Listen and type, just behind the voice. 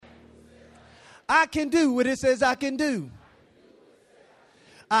I can do what it says I can do.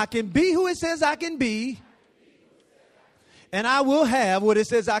 I can be who it says I can be. And I will have what it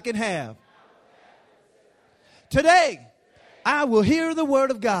says I can have. Today, I will hear the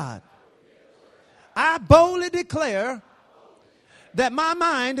word of God. I boldly declare that my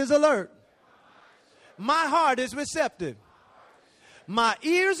mind is alert. My heart is receptive. My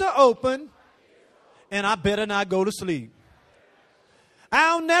ears are open. And I better not go to sleep.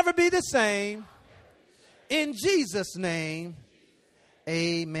 I'll never be the same. In Jesus' name,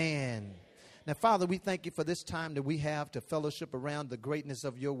 amen. Now, Father, we thank you for this time that we have to fellowship around the greatness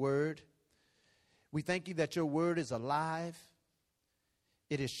of your word. We thank you that your word is alive.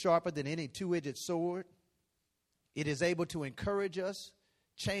 It is sharper than any two-edged sword. It is able to encourage us,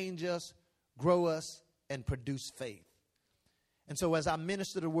 change us, grow us, and produce faith. And so as I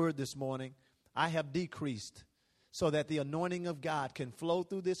minister the word this morning, I have decreased so that the anointing of God can flow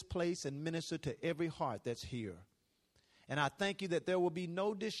through this place and minister to every heart that's here. And I thank you that there will be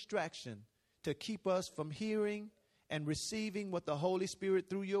no distraction to keep us from hearing and receiving what the Holy Spirit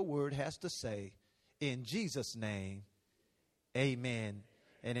through your word has to say. In Jesus' name, amen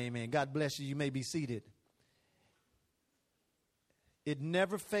and amen. God bless you. You may be seated. It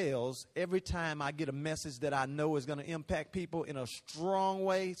never fails. Every time I get a message that I know is going to impact people in a strong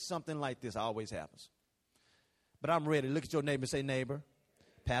way, something like this always happens. But I'm ready. Look at your neighbor and say, neighbor,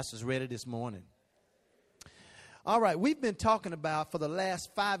 Pastor's ready this morning. All right, we've been talking about for the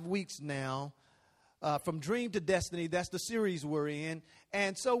last 5 weeks now, From Dream to Destiny. That's the series we're in.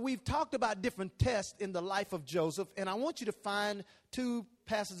 And so we've talked about different tests in the life of Joseph. And I want you to find two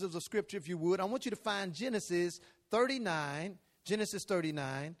passages of Scripture, if you would. I want you to find Genesis 39. Genesis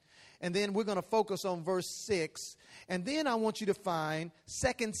 39, and then we're going to focus on verse 6. And then I want you to find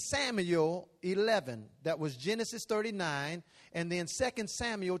 2 Samuel 11. That was Genesis 39, and then 2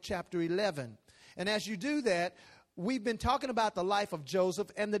 Samuel chapter 11. And as you do that, we've been talking about the life of Joseph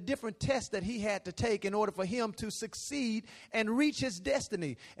and the different tests that he had to take in order for him to succeed and reach his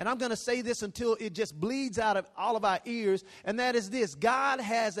destiny. And I'm going to say this until it just bleeds out of all of our ears, and that is this: God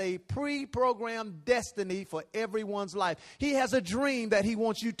has a pre-programmed destiny for everyone's life. He has a dream that he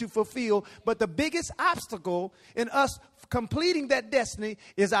wants you to fulfill, but the biggest obstacle in us completing that destiny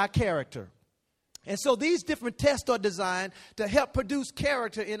is our character. And so these different tests are designed to help produce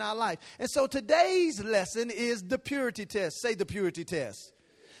character in our life. And so today's lesson is the purity test. Say the purity test.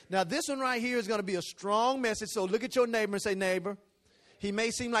 Now this one right here is going to be a strong message. So look at your neighbor and say, neighbor, he may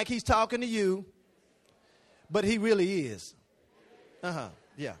seem like he's talking to you, but he really is.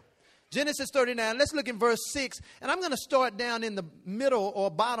 Yeah. Genesis 39, let's look in verse 6. And I'm going to start down in the middle or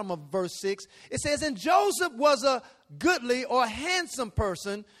bottom of verse 6. It says, and Joseph was a goodly or handsome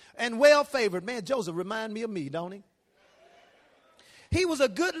person and well favored. Man, Joseph remind me of me, don't he? He was a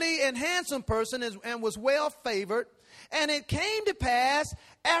goodly and handsome person and was well favored. And it came to pass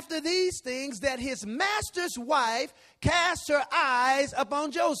after these things that his master's wife cast her eyes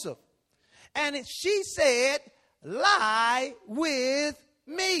upon Joseph. And she said, lie with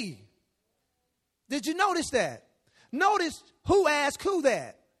me. Did you notice that? Notice who asked who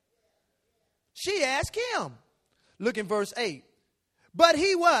that. She asked him. Look in verse 8. But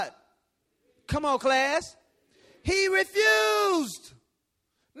he what? Come on, class. He refused.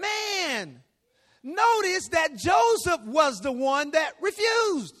 Man, notice that Joseph was the one that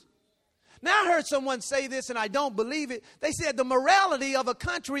refused. Now, I heard someone say this, and I don't believe it. They said the morality of a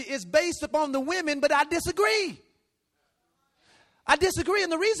country is based upon the women, but I disagree. I disagree,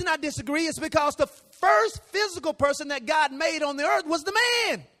 and the reason I disagree is because the first physical person that God made on the earth was the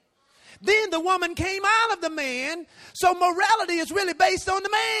man. Then the woman came out of the man, so morality is really based on the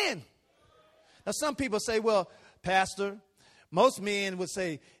man. Now, some people say, well, Pastor, most men would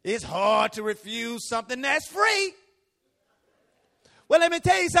say, it's hard to refuse something that's free. Well, let me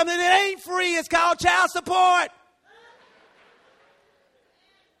tell you something that ain't free. It's called child support.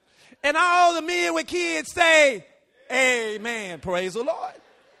 And all the men with kids say, amen. Praise the Lord.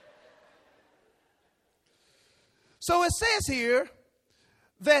 So it says here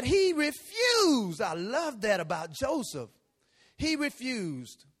that he refused. I love that about Joseph. He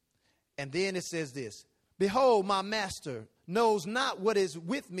refused. And then it says this: behold, my master knows not what is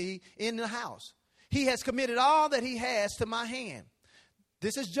with me in the house. He has committed all that he has to my hand.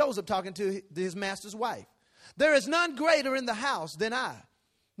 This is Joseph talking to his master's wife. There is none greater in the house than I.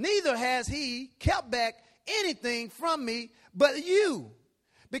 Neither has he kept back anything from me but you,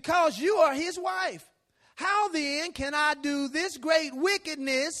 because you are his wife. How then can I do this great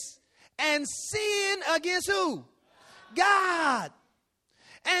wickedness and sin against who? God.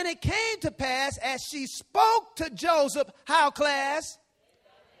 And it came to pass as she spoke to Joseph, how, class?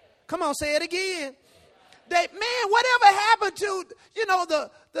 Come on, say it again. Man, whatever happened to,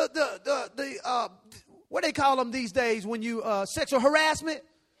 what they call them these days when you, sexual harassment?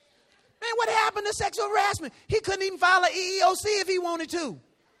 Man, what happened to sexual harassment? He couldn't even file an EEOC if he wanted to.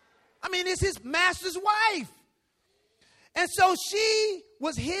 I mean, it's his master's wife. And so she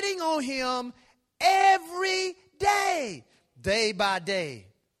was hitting on him every day by day.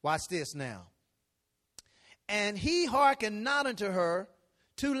 Watch this now. And he hearkened not unto her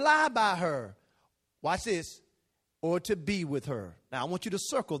to lie by her. Watch this. Or to be with her. Now, I want you to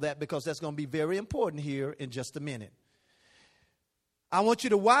circle that because that's going to be very important here in just a minute. I want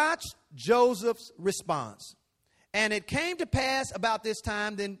you to watch Joseph's response. And it came to pass about this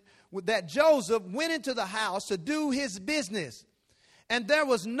time then that Joseph went into the house to do his business. And there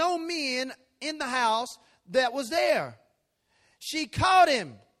was no men in the house that was there. She caught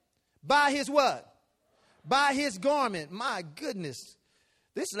him by his what? By his garment. My goodness.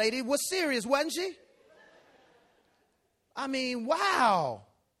 This lady was serious, wasn't she? I mean, wow.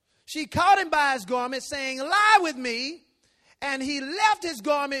 She caught him by his garment, saying, lie with me. And he left his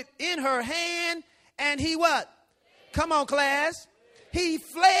garment in her hand. And he what? Come on, class. He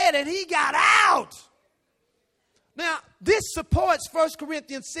fled and he got out. Now, this supports 1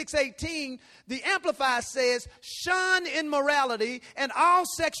 Corinthians 6:18. The Amplified says, shun immorality and all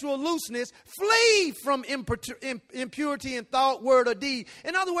sexual looseness. Flee from impurity in thought, word, or deed.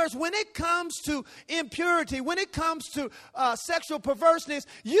 In other words, when it comes to impurity, when it comes to sexual perverseness,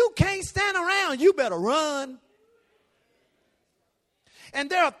 you can't stand around. You better run. And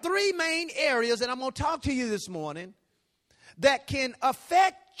there are three main areas, and I'm going to talk to you this morning, that can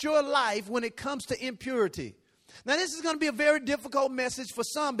affect your life when it comes to impurity. Now, this is going to be a very difficult message for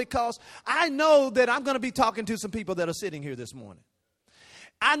some because I know that I'm going to be talking to some people that are sitting here this morning.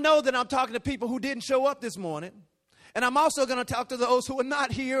 I know that I'm talking to people who didn't show up this morning. And I'm also going to talk to those who are not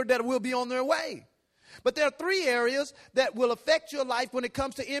here that will be on their way. But there are three areas that will affect your life when it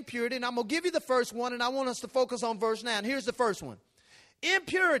comes to impurity. And I'm going to give you the first one, and I want us to focus on verse 9. Here's the first one.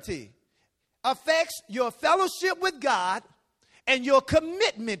 Impurity affects your fellowship with God and your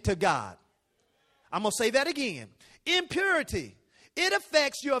commitment to God. I'm going to say that again. Impurity, it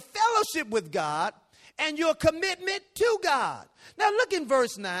affects your fellowship with God and your commitment to God. Now look in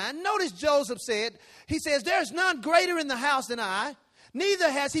verse 9. Notice Joseph said, he says, there's none greater in the house than I.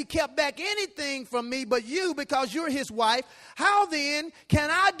 Neither has he kept back anything from me but you, because you're his wife. How then can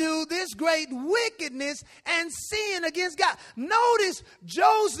I do this great wickedness and sin against God? Notice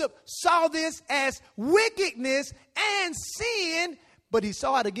Joseph saw this as wickedness and sin, but he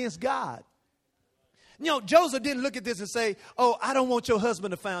saw it against God. You know, Joseph didn't look at this and say, oh, I don't want your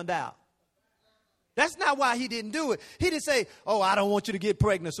husband to find out. That's not why he didn't do it. He didn't say, oh, I don't want you to get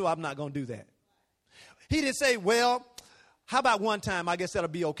pregnant, so I'm not going to do that. He didn't say, well, how about one time? I guess that'll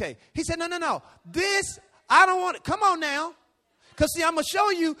be okay. He said, no. This, I don't want it. Come on now. Because, see, I'm going to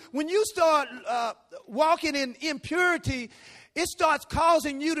show you when you start walking in impurity, it starts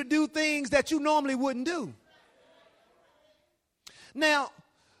causing you to do things that you normally wouldn't do. Now,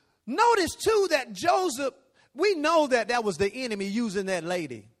 notice, too, that Joseph, we know that that was the enemy using that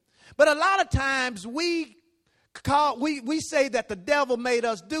lady. But a lot of times we say that the devil made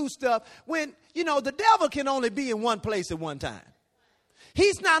us do stuff when, you know, the devil can only be in one place at one time.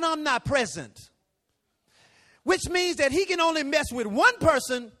 He's not omnipresent, which means that he can only mess with one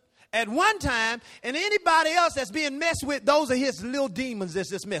person at one time, and anybody else that's being messed with, those are his little demons that's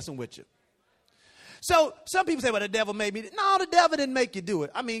just messing with you. So some people say, well, the devil made me. No, the devil didn't make you do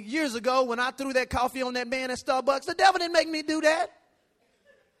it. I mean, years ago when I threw that coffee on that man at Starbucks, the devil didn't make me do that.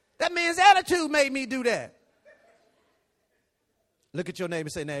 That man's attitude made me do that. Look at your neighbor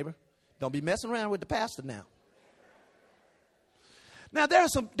and say, neighbor, don't be messing around with the pastor now. Now,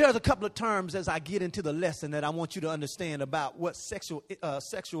 there's a couple of terms as I get into the lesson that I want you to understand about what sexual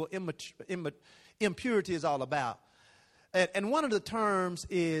impurity is all about. And one of the terms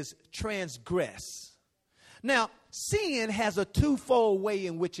is transgress. Now, sin has a twofold way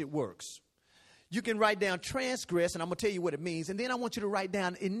in which it works. You can write down transgress, and I'm going to tell you what it means. And then I want you to write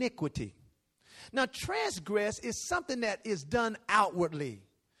down iniquity. Now, transgress is something that is done outwardly.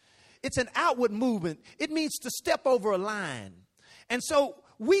 It's an outward movement. It means to step over a line. And so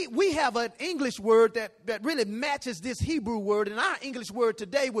we have an English word that really matches this Hebrew word. And our English word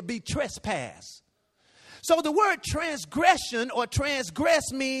today would be trespass. So the word transgression or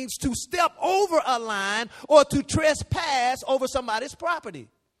transgress means to step over a line or to trespass over somebody's property.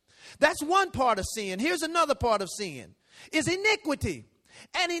 That's one part of sin. Here's another part of sin, is iniquity.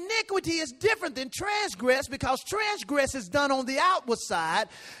 And iniquity is different than transgress, because transgress is done on the outward side.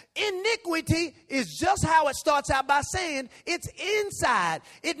 Iniquity is just how it starts out by saying it's inside.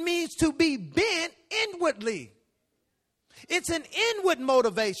 It means to be bent inwardly. It's an inward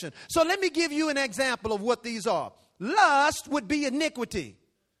motivation. So let me give you an example of what these are. Lust would be iniquity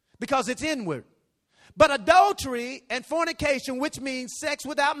because it's inward. But adultery and fornication, which means sex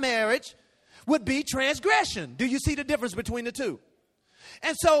without marriage, would be transgression. Do you see the difference between the two?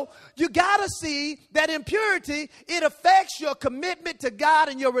 And so you got to see that impurity, it affects your commitment to God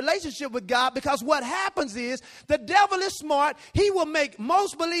and your relationship with God, because what happens is the devil is smart. He will make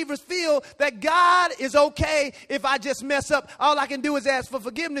most believers feel that God is okay if I just mess up. All I can do is ask for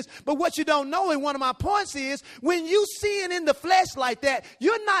forgiveness. But what you don't know, and one of my points is, when you sin in the flesh like that,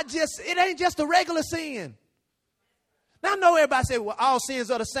 you're not just, it ain't just a regular sin. Now I know everybody say, well, all sins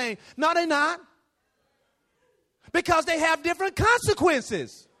are the same. No, they're not. Because they have different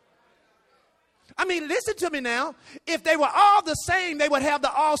consequences. I mean, listen to me now. If they were all the same, they would have the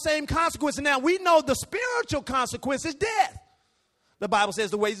all same consequences. Now, we know the spiritual consequence is death. The Bible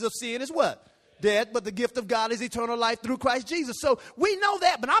says the wages of sin is what? Death, but the gift of God is eternal life through Christ Jesus. So we know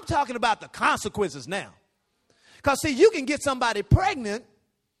that, but I'm talking about the consequences now. Because, see, you can get somebody pregnant,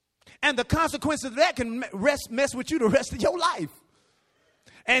 and the consequences of that can mess with you the rest of your life.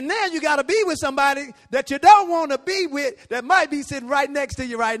 And now you got to be with somebody that you don't want to be with, that might be sitting right next to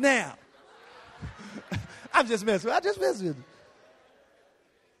you right now. I'm just messing with you.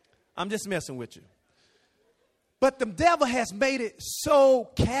 I'm just messing with you. But the devil has made it so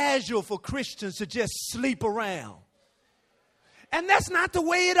casual for Christians to just sleep around. And that's not the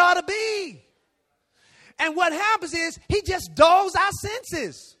way it ought to be. And what happens is he just dulls our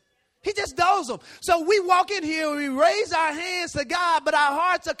senses. He just dulls them. So we walk in here and we raise our hands to God, but our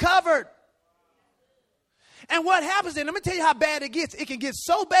hearts are covered. And what happens then, let me tell you how bad it gets. It can get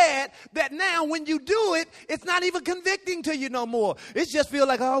so bad that now when you do it, it's not even convicting to you no more. It just feels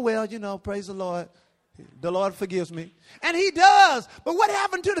like, oh, well, you know, praise the Lord. The Lord forgives me. And he does. But what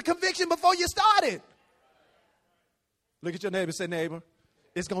happened to the conviction before you started? Look at your neighbor and say, neighbor,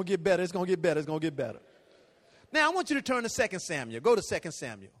 it's going to get better. It's going to get better. It's going to get better. Now, I want you to turn to 2 Samuel. Go to 2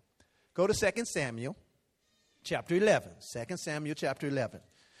 Samuel. Go to 2 Samuel chapter 11. 2 Samuel chapter 11.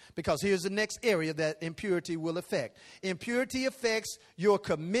 Because here's the next area that impurity will affect. Impurity affects your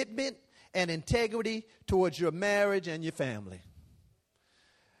commitment and integrity towards your marriage and your family.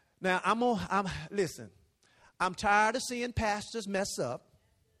 Now, listen, I'm tired of seeing pastors mess up.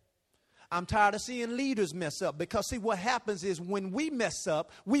 I'm tired of seeing leaders mess up. Because, see, what happens is when we mess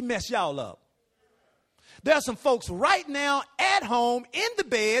up, we mess y'all up. There are some folks right now at home in the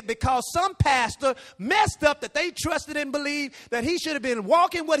bed because some pastor messed up that they trusted and believed that he should have been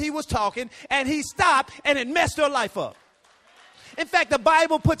walking what he was talking, and he stopped and it messed their life up. In fact, the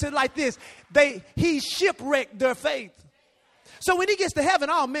Bible puts it like this. He shipwrecked their faith. So when he gets to heaven,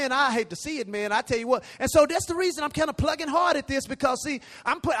 oh man, I hate to see it, man. I tell you what. And so that's the reason I'm kind of plugging hard at this, because see,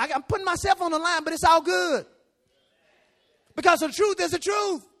 I'm putting myself on the line, but it's all good. Because the truth is the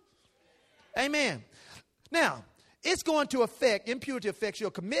truth. Amen. Now, it's going to affect, impurity affects your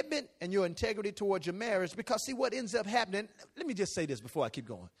commitment and your integrity towards your marriage, because see what ends up happening. Let me just say this before I keep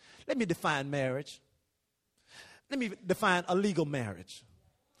going. Let me define marriage. Let me define a legal marriage.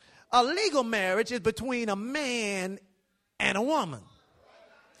 A legal marriage is between a man and a woman.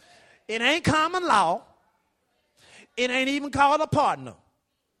 It ain't common law. It ain't even called a partner.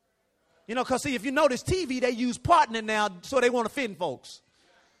 You know, because see, if you notice TV, they use partner now so they want to offend folks.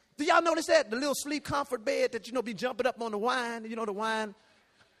 Do y'all notice that? The little sleep comfort bed that, you know, be jumping up on the wine. You know, the wine.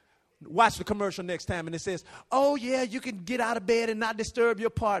 Watch the commercial next time and it says, oh, yeah, you can get out of bed and not disturb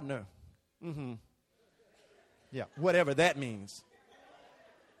your partner. Mm-hmm. Yeah, whatever that means.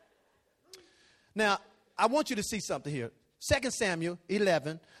 Now, I want you to see something here. 2 Samuel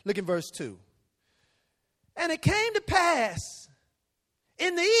 11, look in verse 2. And it came to pass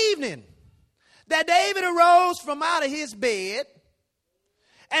in the evening that David arose from out of his bed,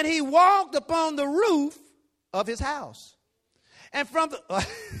 and he walked upon the roof of his house. And from the,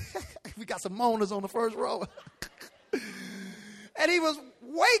 we got some moaners on the first row. And he was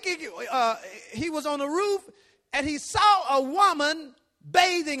he was on the roof, and he saw a woman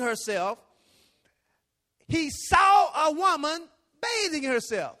bathing herself. He saw a woman bathing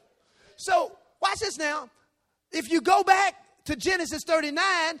herself. So watch this now. If you go back to Genesis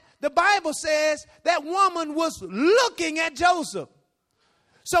 39, the Bible says that woman was looking at Joseph.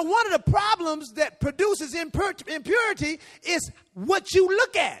 So one of the problems that produces impurity is what you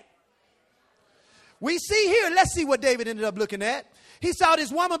look at. We see here, let's see what David ended up looking at. He saw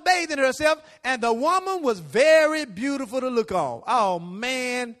this woman bathing herself, and the woman was very beautiful to look on. Oh,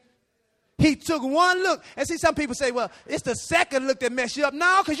 man. He took one look. And see, some people say, well, it's the second look that messed you up.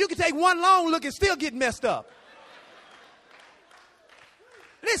 No, because you can take one long look and still get messed up.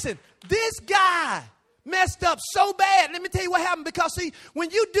 Listen, this guy messed up so bad. Let me tell you what happened. Because, see, when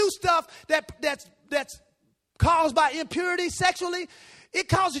you do stuff that's caused by impurity sexually, it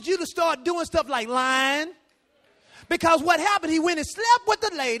causes you to start doing stuff like lying. Because what happened, he went and slept with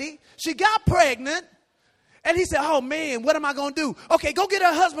the lady. She got pregnant. And he said, oh, man, what am I going to do? Okay, go get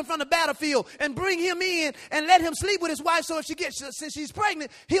her husband from the battlefield and bring him in and let him sleep with his wife so if since she's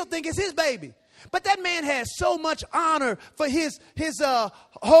pregnant, he'll think it's his baby. But that man had so much honor for his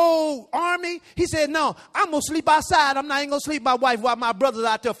whole army. He said, no, I'm going to sleep outside. I'm not even going to sleep with my wife while my brother's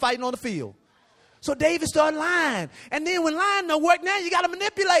out there fighting on the field. So David started lying. And then when lying don't work, now you got to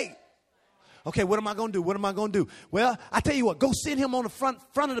manipulate. Okay, what am I going to do? What am I going to do? Well, I tell you what, go send him on the front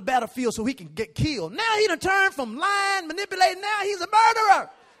of the battlefield so he can get killed. Now he done turned from lying, manipulating, now he's a murderer.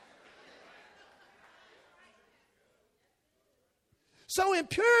 So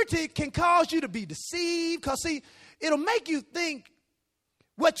impurity can cause you to be deceived because, see, it'll make you think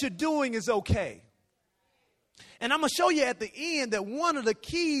what you're doing is okay. And I'm going to show you at the end that one of the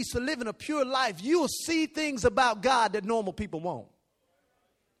keys to living a pure life, you will see things about God that normal people won't.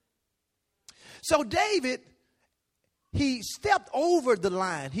 So David, he stepped over the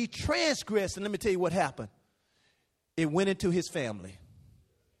line. He transgressed, and let me tell you what happened. It went into his family.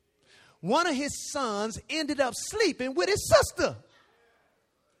 One of his sons ended up sleeping with his sister.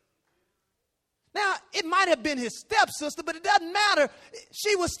 Now, it might have been his stepsister, but it doesn't matter.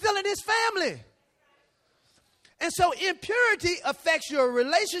 She was still in his family. And so impurity affects your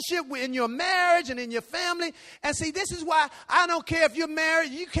relationship in your marriage and in your family. And see, this is why I don't care if you're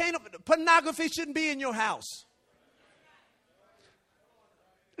married. Pornography shouldn't be in your house.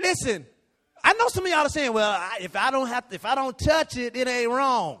 Listen, I know some of y'all are saying, well, if I don't touch it, it ain't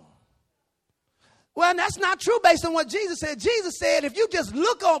wrong. Well, that's not true based on what Jesus said. Jesus said, if you just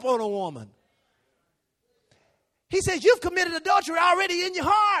look up on a woman, he says, you've committed adultery already in your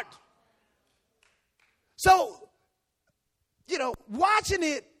heart. So, watching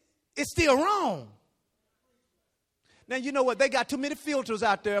it is still wrong. Now, you know what? They got too many filters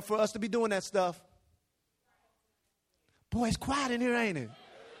out there for us to be doing that stuff. Boy, it's quiet in here, ain't it?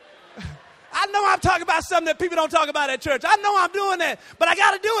 I know I'm talking about something that people don't talk about at church. I know I'm doing that. But I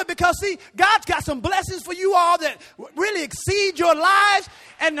got to do it because, see, God's got some blessings for you all that really exceed your lives.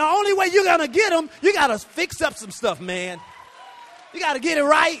 And the only way you're going to get them, you got to fix up some stuff, man. You got to get it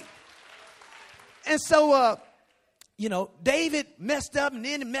right. And so, David messed up and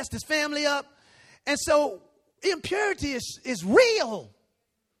then he messed his family up. And so impurity is real.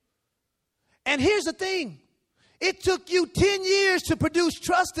 And here's the thing. It took you 10 years to produce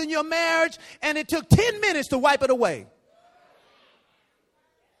trust in your marriage, and it took 10 minutes to wipe it away.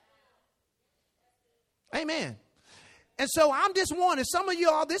 Amen. And so I'm just warning some of you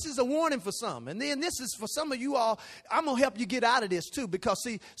all, this is a warning for some. And then this is for some of you all, I'm going to help you get out of this too. Because,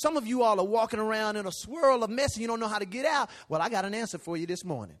 see, some of you all are walking around in a swirl of mess and you don't know how to get out. Well, I got an answer for you this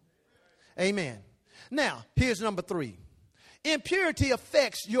morning. Amen. Now, here's number 3. Impurity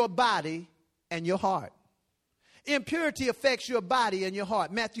affects your body and your heart. Impurity affects your body and your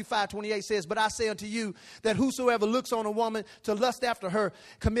heart. Matthew 5:28 says, but I say unto you that whosoever looks on a woman to lust after her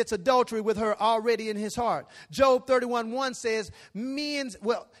commits adultery with her already in his heart. Job 31:1 says,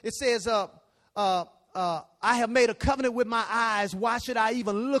 I have made a covenant with my eyes. Why should I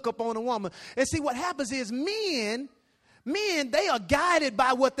even look upon a woman? And see, what happens is men, they are guided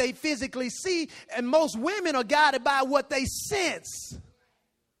by what they physically see, and most women are guided by what they sense.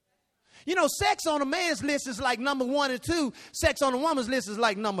 Sex on a man's list is like number 1 and 2. Sex on a woman's list is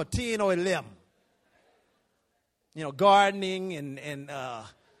like number 10 or 11. Gardening and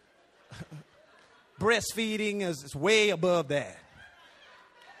breastfeeding is way above that.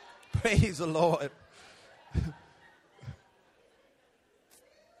 Praise the Lord.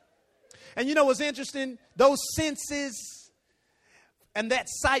 And you know what's interesting? Those senses and that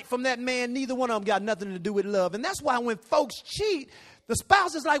sight from that man, neither one of them got nothing to do with love. And that's why when folks cheat, the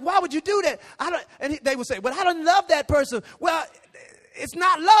spouse is like, why would you do that? And they would say, well, I don't love that person. Well, it's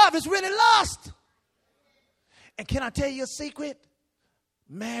not love. It's really lust. And can I tell you a secret?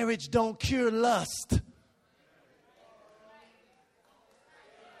 Marriage don't cure lust.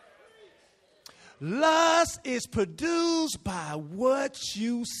 Lust is produced by what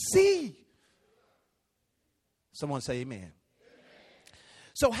you see. Someone say amen.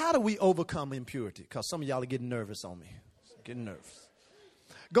 So how do we overcome impurity? Because some of y'all are getting nervous on me. Getting nervous.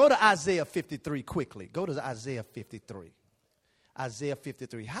 Go to Isaiah 53 quickly. Go to Isaiah 53. Isaiah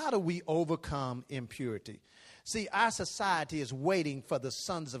 53. How do we overcome impurity? See, our society is waiting for the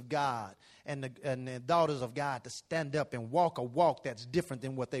sons of God and the daughters of God to stand up and walk a walk that's different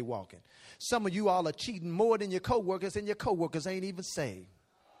than what they walking. Some of you all are cheating more than your coworkers, and your coworkers ain't even saved.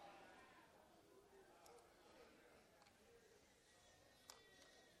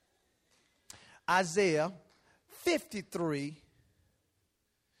 Isaiah 53.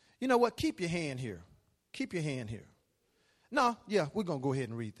 You know what? Keep your hand here. Keep your hand here. No, yeah, we're going to go ahead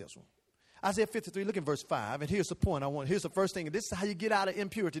and read this one. Isaiah 53, look at verse 5. And here's the point here's the first thing. This is how you get out of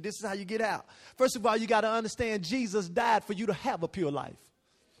impurity. This is how you get out. First of all, you got to understand Jesus died for you to have a pure life.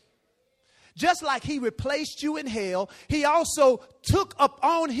 Just like he replaced you in hell, he also took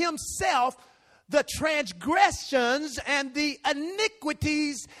upon himself the transgressions and the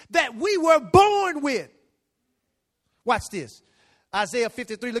iniquities that we were born with. Watch this. Isaiah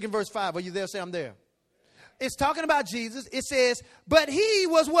 53, look at verse 5. Are you there? Say, I'm there. It's talking about Jesus. It says, but he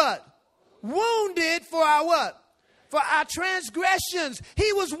was what? Wounded for our what? For our transgressions.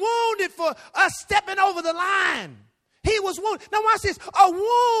 He was wounded for us stepping over the line. He was wounded. Now watch this. A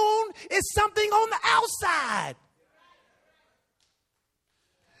wound is something on the outside.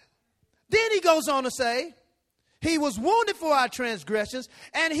 Then he goes on to say, he was wounded for our transgressions,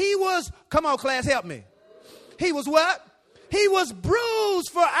 and he was, come on class, help me. He was what? He was bruised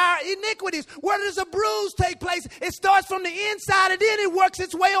for our iniquities. Where does a bruise take place? It starts from the inside and then it works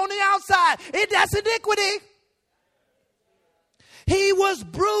its way on the outside. That's iniquity. He was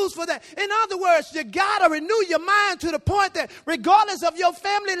bruised for that. In other words, you got to renew your mind to the point that regardless of your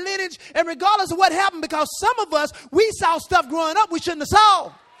family lineage and regardless of what happened, because some of us, we saw stuff growing up we shouldn't have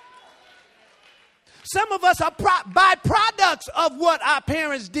saw. Some of us are byproducts of what our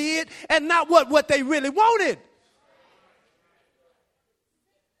parents did and not what they really wanted.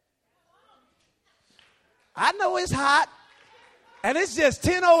 I know it's hot, and it's just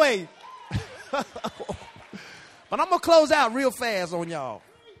 10:08. But I'm going to close out real fast on y'all.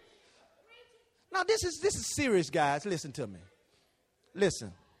 Now, this is serious, guys. Listen to me.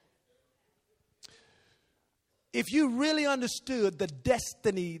 Listen. If you really understood the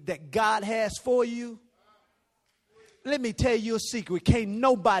destiny that God has for you, let me tell you a secret. Can't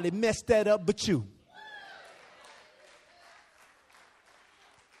nobody mess that up but you.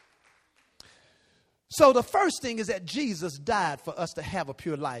 So the first thing is that Jesus died for us to have a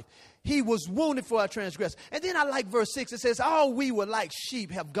pure life. He was wounded for our transgression. And then I like verse 6. It says, all we were like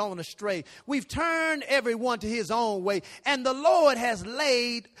sheep have gone astray. We've turned everyone to his own way. And the Lord has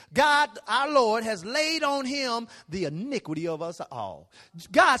laid, God, our Lord, has laid on him the iniquity of us all.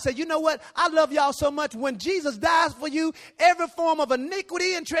 God said, you know what? I love y'all so much. When Jesus dies for you, every form of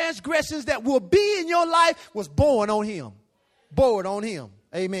iniquity and transgressions that will be in your life was borne on him. Bore on him.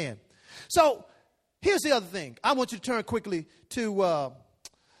 Amen. So, here's the other thing. I want you to turn quickly to, no,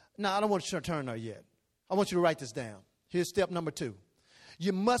 I don't want you to turn there yet. I want you to write this down. Here's step number 2.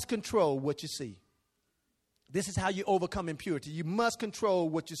 You must control what you see. This is how you overcome impurity. You must control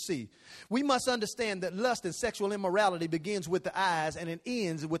what you see. We must understand that lust and sexual immorality begins with the eyes and it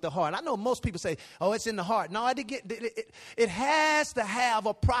ends with the heart. I know most people say, oh, it's in the heart. No, it has to have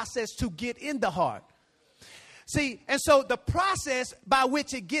a process to get in the heart. See, and so the process by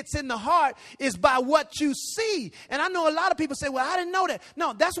which it gets in the heart is by what you see. And I know a lot of people say, well, I didn't know that.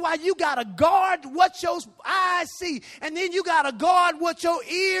 No, that's why you got to guard what your eyes see. And then you got to guard what your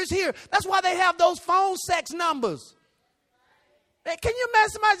ears hear. That's why they have those phone sex numbers. Hey, can you imagine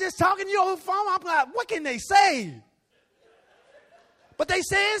somebody just talking to your phone? I'm like, what can they say? But they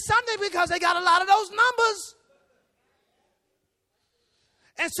saying something because they got a lot of those numbers.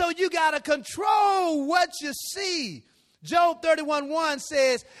 And so you got to control what you see. Job 31:1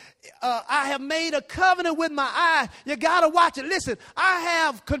 says, I have made a covenant with my eye. You got to watch it. Listen, I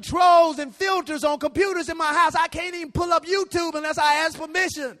have controls and filters on computers in my house. I can't even pull up YouTube unless I ask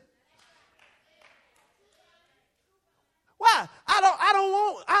permission. Why? I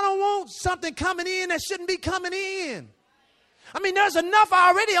don't want something coming in that shouldn't be coming in. I mean, there's enough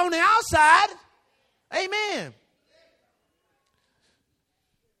already on the outside. Amen.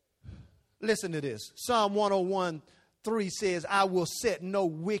 Listen to this. Psalm 101:3 says, I will set no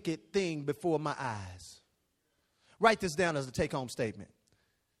wicked thing before my eyes. Write this down as a take-home statement.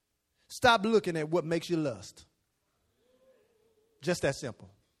 Stop looking at what makes you lust. Just that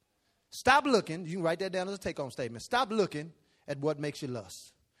simple. Stop looking. You can write that down as a take-home statement. Stop looking at what makes you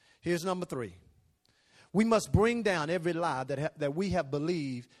lust. Here's number 3. We must bring down every lie that we have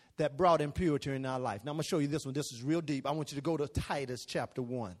believed that brought impurity in our life. Now, I'm going to show you this one. This is real deep. I want you to go to Titus chapter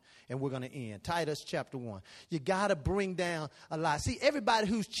 1, and we're going to end. Titus chapter 1. You got to bring down a lie. See, everybody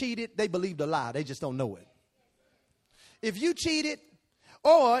who's cheated, they believed a lie. They just don't know it. if you cheated,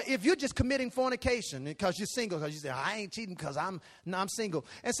 or if you're just committing fornication because you're single, because you say, I ain't cheating because I'm single.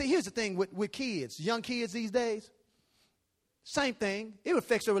 And see, here's the thing with kids, young kids these days, same thing. It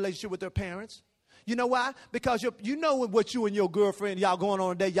affects their relationship with their parents. You know why? Because you know what you and your girlfriend, y'all going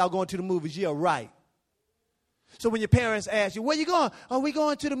on a date, y'all going to the movies. Yeah, right. So when your parents ask you, where you going? Oh, we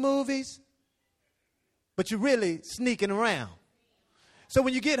going to the movies. But you're really sneaking around. So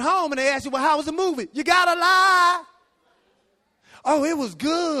when you get home and they ask you, well, how was the movie? You got to lie. Oh, it was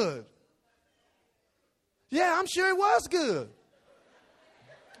good. Yeah, I'm sure it was good.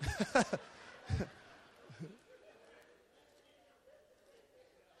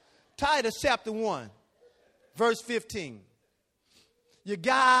 Titus chapter 1, verse 15. You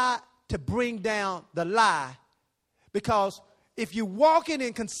got to bring down the lie, because if you're walking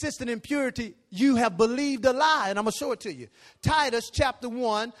in consistent impurity, you have believed a lie. And I'm going to show it to you. Titus chapter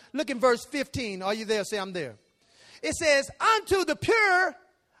 1, look in verse 15. Are you there? Say, I'm there. It says, unto the pure,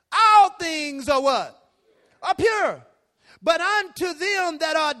 all things are what? Are pure. But unto them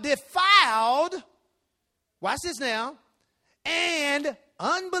that are defiled, watch this now, and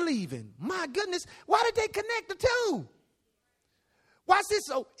unbelieving. My goodness, why did they connect the two? Watch this.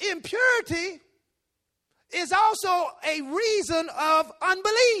 So impurity is also a reason of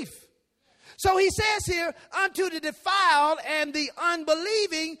unbelief. So he says here, unto the defiled and the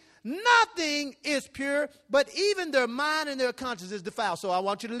unbelieving, nothing is pure, but even their mind and their conscience is defiled. So I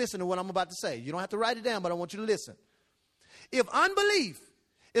want you to listen to what I'm about to say. You don't have to write it down, but I want you to listen. If unbelief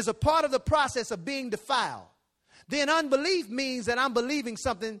is a part of the process of being defiled, then unbelief means that I'm believing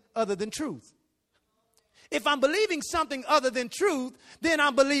something other than truth. If I'm believing something other than truth, then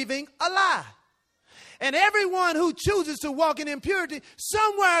I'm believing a lie. And everyone who chooses to walk in impurity,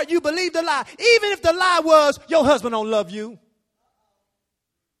 somewhere you believed a lie. Even if the lie was, your husband don't love you.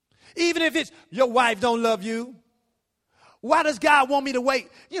 Even if it's, your wife don't love you. Why does God want me to wait?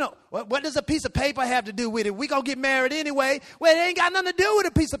 You know, what does a piece of paper have to do with it? We going to get married anyway. Well, it ain't got nothing to do with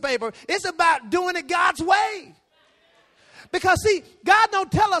a piece of paper. It's about doing it God's way. Because, see, God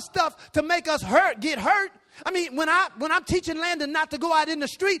don't tell us stuff to make us get hurt. I mean, when I'm teaching Landon not to go out in the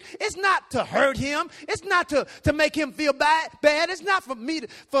street, it's not to hurt him. It's not to make him feel bad. It's not for me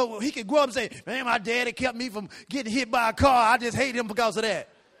for he could grow up and say, man, my daddy kept me from getting hit by a car. I just hate him because of that.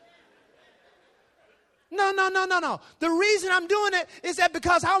 No. The reason I'm doing it is that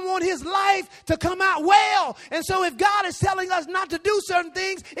because I want his life to come out well. And so if God is telling us not to do certain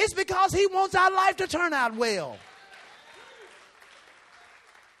things, it's because he wants our life to turn out well.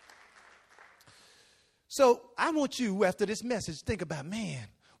 So I want you, after this message, think about, man,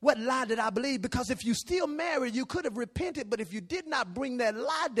 what lie did I believe? Because if you still married, you could have repented. But if you did not bring that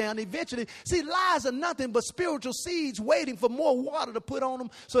lie down eventually, see, lies are nothing but spiritual seeds waiting for more water to put on them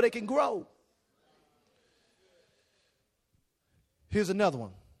so they can grow. Here's another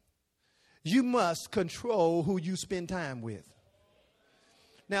one. You must control who you spend time with.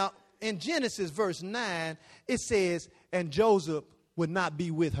 Now, in Genesis verse 9, it says, and Joseph would not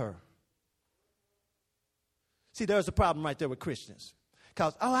be with her. See, there's a problem right there with Christians.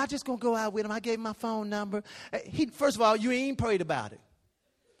 Because, I just going to go out with him. I gave him my phone number. First of all, you ain't prayed about it.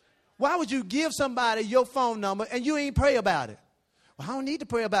 Why would you give somebody your phone number and you ain't pray about it? Well, I don't need to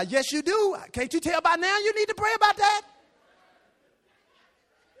pray about it. Yes, you do. Can't you tell by now you need to pray about that?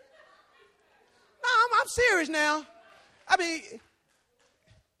 No, I'm serious now. I mean,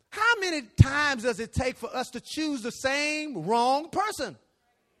 how many times does it take for us to choose the same wrong person?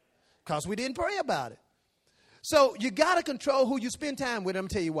 Because we didn't pray about it. So you got to control who you spend time with. I'm going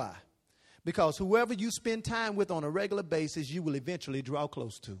to tell you why. Because whoever you spend time with on a regular basis, you will eventually draw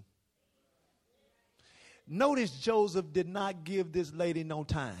close to. Notice Joseph did not give this lady no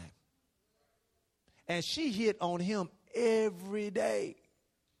time. And she hit on him every day.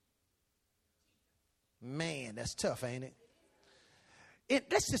 Man, that's tough, ain't it?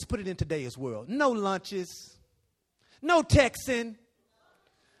 Let's just put it in today's world. No lunches, no texting,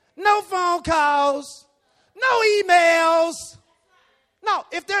 no phone calls, no emails. No,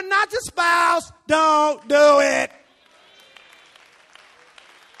 if they're not your spouse, don't do it.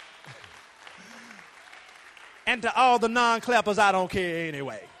 And to all the non-clappers, I don't care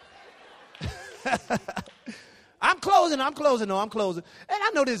anyway. I'm closing. And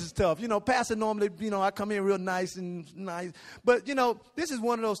I know this is tough. You know, Pastor normally, I come in real nice. But, this is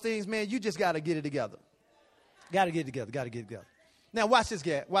one of those things, man, you just got to get it together. Got to get it together. Now, watch this,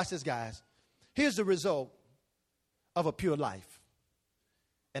 guys. Here's the result of a pure life.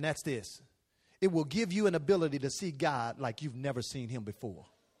 And that's this. It will give you an ability to see God like you've never seen him before.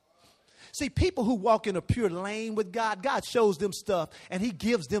 See, people who walk in a pure lane with God, God shows them stuff and he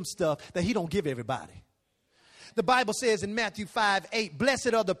gives them stuff that he don't give everybody. the Bible says in Matthew 5:8,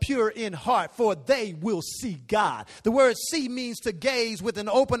 blessed are the pure in heart, for they will see God. The word see means to gaze with an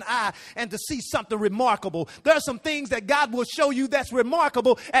open eye and to see something remarkable. There are some things that God will show you that's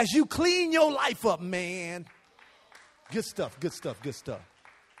remarkable as you clean your life up, man. Good stuff, good stuff, good stuff.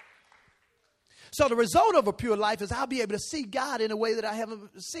 So the result of a pure life is I'll be able to see God in a way that I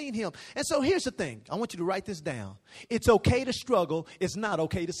haven't seen him. And so here's the thing. I want you to write this down. It's okay to struggle. It's not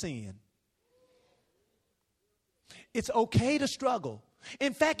okay to sin. It's okay to struggle.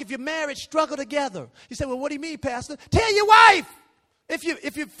 In fact, if you're married, struggle together. You say, well, what do you mean, Pastor? Tell your wife. If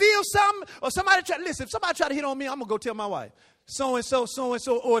you feel something or somebody if somebody try to hit on me, I'm going to go tell my wife. So-and-so,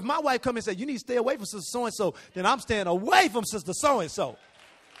 so-and-so. Or if my wife come and say, you need to stay away from sister so-and-so, then I'm staying away from sister so-and-so.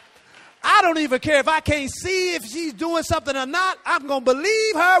 I don't even care if I can't see if she's doing something or not. I'm going to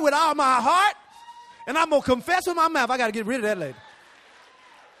believe her with all my heart. And I'm going to confess with my mouth. I got to get rid of that lady.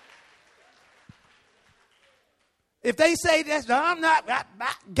 If they say that, I'm not,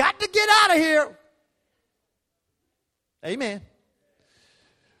 I got to get out of here. Amen.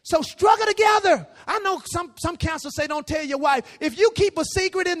 So struggle together. I know some counselors say don't tell your wife. If you keep a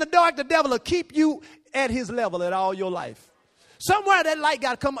secret in the dark, the devil will keep you at his level at all your life. Somewhere that light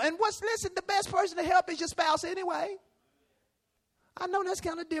got to come. And listen, the best person to help is your spouse anyway. I know that's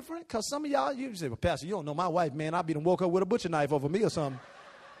kind of different because some of y'all, you say, well, Pastor, you don't know my wife, man. I be done woke up with a butcher knife over me or something.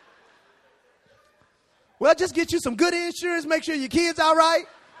 Well, just get you some good insurance. Make sure your kids all right.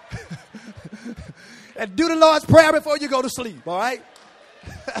 And do the Lord's Prayer before you go to sleep, all right?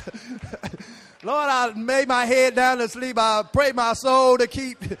 Lord, I made my head down to sleep. I pray my soul to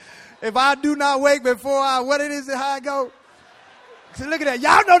keep. If I do not wake before what it is, how I go. So look at that.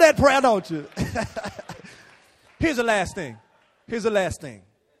 Y'all know that prayer, don't you? Here's the last thing. Here's the last thing.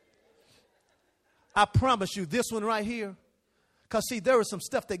 I promise you this one right here. Because, see, there was some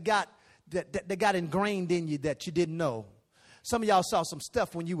stuff that got ingrained in you that you didn't know. Some of y'all saw some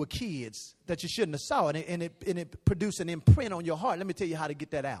stuff when you were kids that you shouldn't have saw, and it produced an imprint on your heart. Let me tell you how to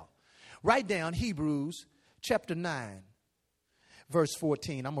get that out. Write down Hebrews chapter 9, verse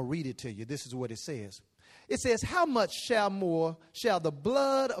 14. I'm going to read it to you. This is what it says. It says, how much shall the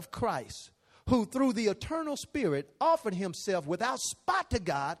blood of Christ, who through the eternal Spirit offered himself without spot to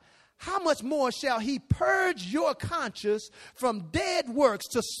God, how much more shall he purge your conscience from dead works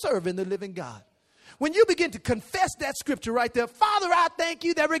to serve in the living God? When you begin to confess that scripture right there, Father, I thank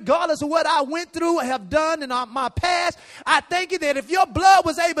you that regardless of what I went through or have done in my past, I thank you that if your blood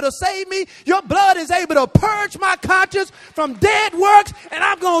was able to save me, your blood is able to purge my conscience from dead works, and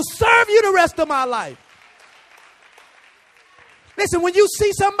I'm going to serve you the rest of my life. Listen, when you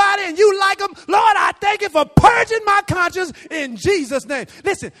see somebody and you like them, Lord, I thank you for purging my conscience in Jesus' name.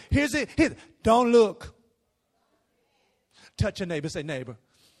 Listen, here's it. Don't look. Touch your neighbor. Say, neighbor,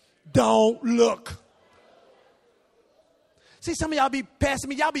 don't look. See, some of y'all be passing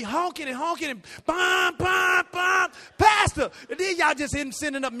me. Y'all be honking and bum, bum, bum. Pastor. And then y'all just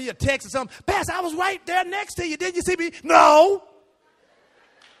sending up me a text or something. Pastor, I was right there next to you. Didn't you see me? No.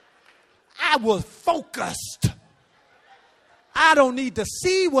 I was focused. I don't need to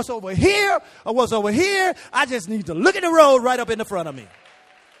see what's over here or what's over here. I just need to look at the road right up in the front of me.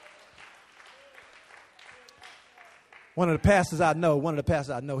 One of the pastors I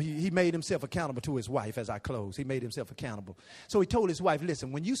know, he made himself accountable to his wife as I close. He made himself accountable. So he told his wife,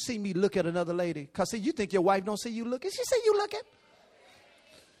 listen, when you see me look at another lady, because see, you think your wife don't see you looking. She see you looking.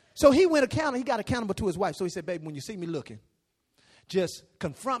 So he got accountable to his wife. So he said, baby, when you see me looking, just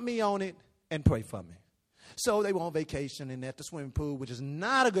confront me on it and pray for me. So they were on vacation and at the swimming pool, which is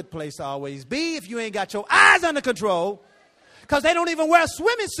not a good place to always be if you ain't got your eyes under control. Because they don't even wear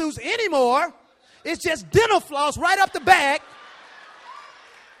swimming suits anymore. It's just dental floss right up the back.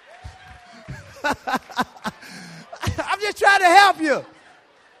 I'm just trying to help you.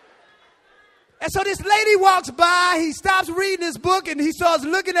 And so this lady walks by. He stops reading his book and he starts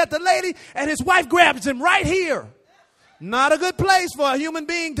looking at the lady. And his wife grabs him right here. Not a good place for a human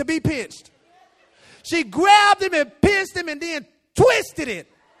being to be pinched. She grabbed him and pinched him and then twisted it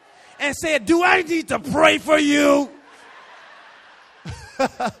and said, do I need to pray for you?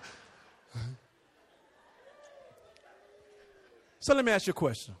 So let me ask you a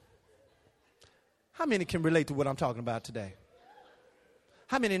question. How many can relate to what I'm talking about today?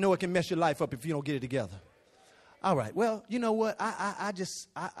 How many know it can mess your life up if you don't get it together? All right. Well, you know what? I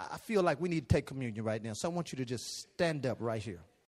feel like we need to take communion right now. So I want you to just stand up right here.